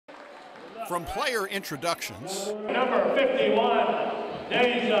From player introductions, Number 51,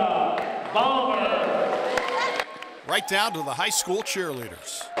 Deja Bomber. Right down to the high school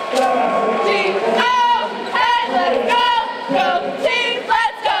cheerleaders. Go team, let's go! Go team,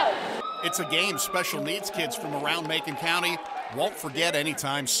 let's go! It's a game special needs kids from around Macon County won't forget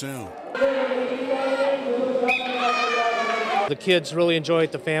anytime soon. The kids really enjoy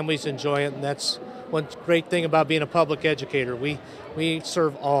it, the families enjoy it, and that's one great thing about being a public educator. We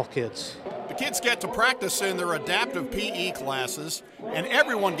serve all kids. The kids get to practice in their adaptive PE classes, and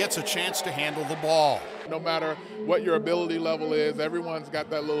everyone gets a chance to handle the ball. No matter what your ability level is, everyone's got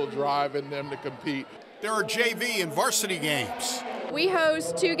that little drive in them to compete. There are JV and varsity games. We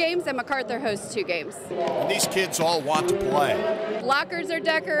host 2 games and MacArthur hosts 2 games. And these kids all want to play. Lockers are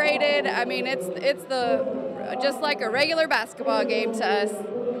decorated. I mean, it's just like a regular basketball game to us.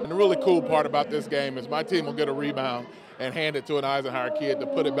 And the really cool part about this game is my team will get a rebound and hand it to an Eisenhower kid to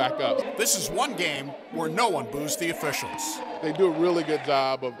put it back up. This is one game where no one boos the officials. They do a really good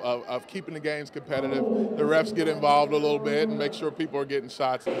job of keeping the games competitive. The refs get involved a little bit and make sure people are getting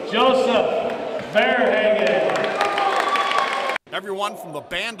shots. Joseph Verhagen. Everyone from the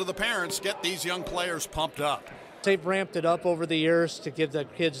band to the parents get these young players pumped up. They've ramped it up over the years to give the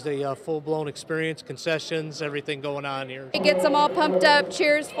kids the full-blown experience, concessions, everything going on here. It gets them all pumped up,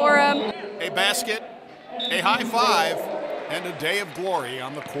 cheers for them. A basket, a high five, and a day of glory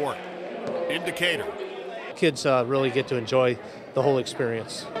on the court. In Decatur. Kids really get to enjoy the whole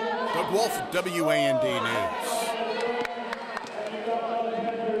experience. Wolfe WAND News.